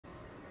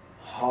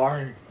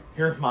Alright,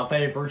 here's my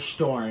favorite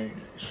stories.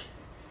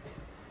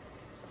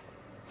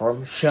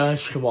 From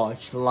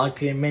Sasquatch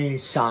Lucky Me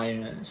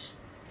Science.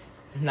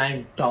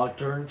 Named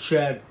Dr.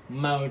 Jeff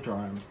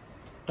Meldrum.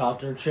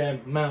 Dr.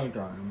 Jeff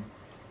Meldrum.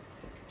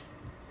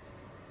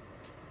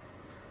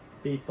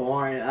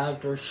 Before and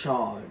after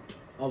shot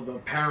of a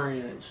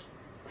parent's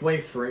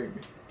quivering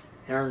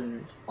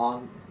hands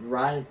on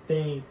right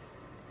thing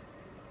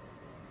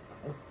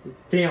of the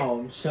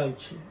film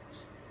subject.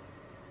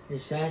 He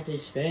sat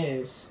his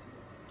face.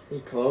 He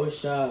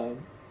closed up.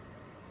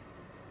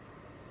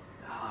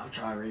 I'll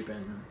try to read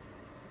better.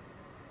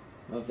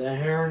 Of the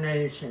Hair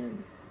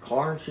Nation,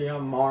 Garcia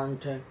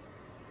Martin,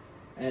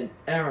 and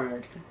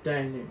Eric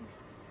Denning.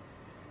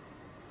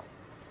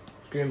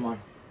 Good one.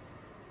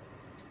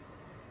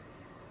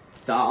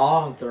 The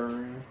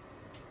author,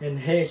 in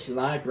his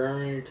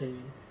library,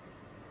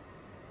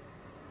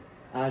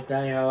 at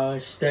the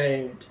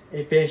state,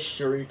 if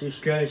history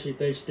discusses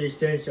this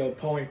essential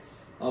point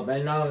of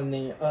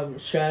anatomy of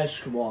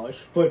Sasquatch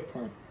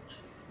footprints.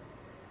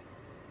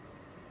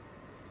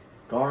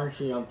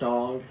 Garcia of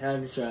dog,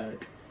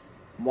 headset,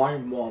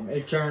 white wolf,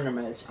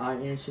 experiments,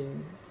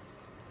 INC.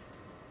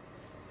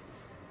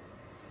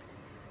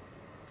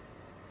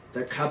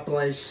 The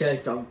couplet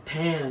set of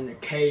 10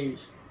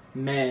 cases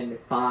made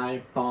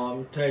by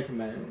bomb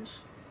treatments.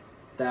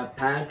 The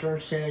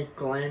Patterson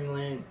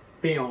Glenland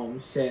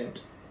film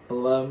set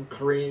Plum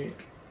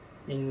Creek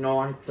in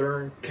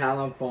Northern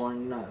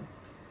California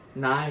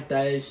 9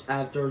 days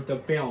after the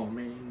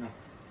filming.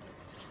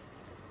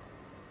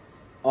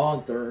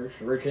 Authors'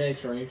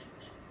 registrations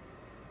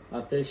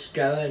of the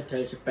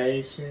skeleton's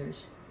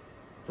basis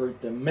for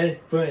the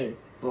midfoot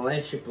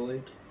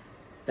flexibility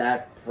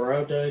that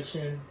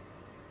production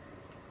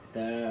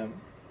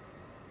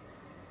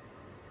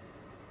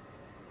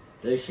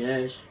this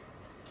is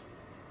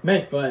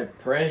midfoot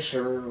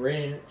pressure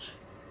ridge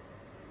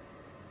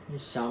in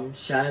some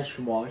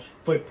Sasquatch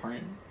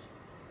footprints.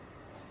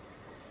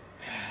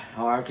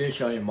 I can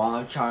show you more.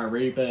 I'm trying to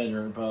read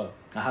better, but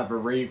I have a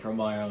read from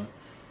my own.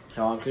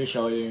 So I can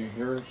show you.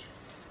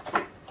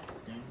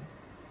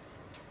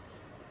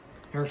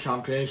 Here's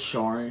some good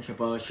stories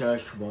about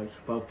Sasquatch,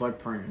 about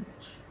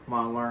footprints.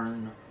 I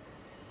learned.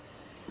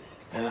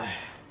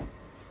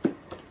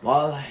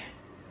 Well,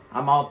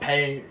 I'm on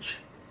page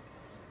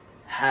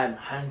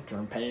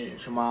 100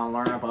 page. I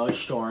learn about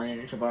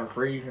stories about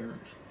creatures.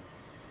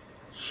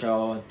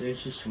 So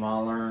this is what I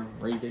learn.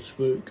 Read this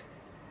book.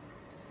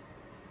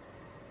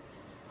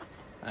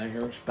 And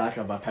here's back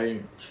of my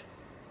page.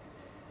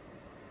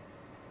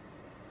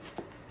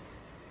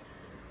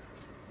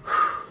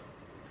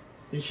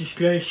 This is a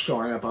good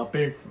story about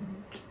Bigfoot.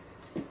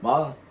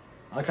 Well,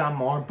 I got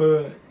more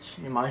books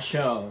in my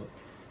shelf.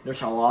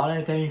 There's a lot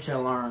of things to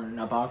learn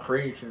about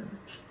creatures.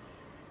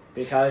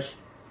 Because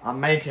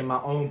I'm making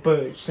my own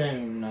book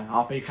soon.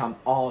 I'll become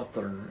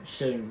author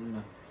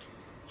soon.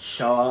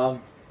 So,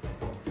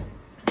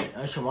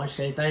 I just want to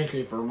say thank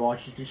you for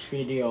watching this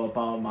video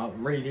about my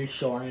reading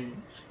stories.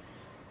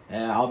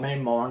 I'll make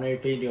more new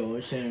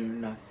videos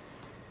soon.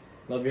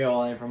 Love you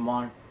all,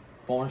 everyone.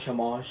 Born some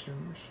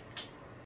monsters.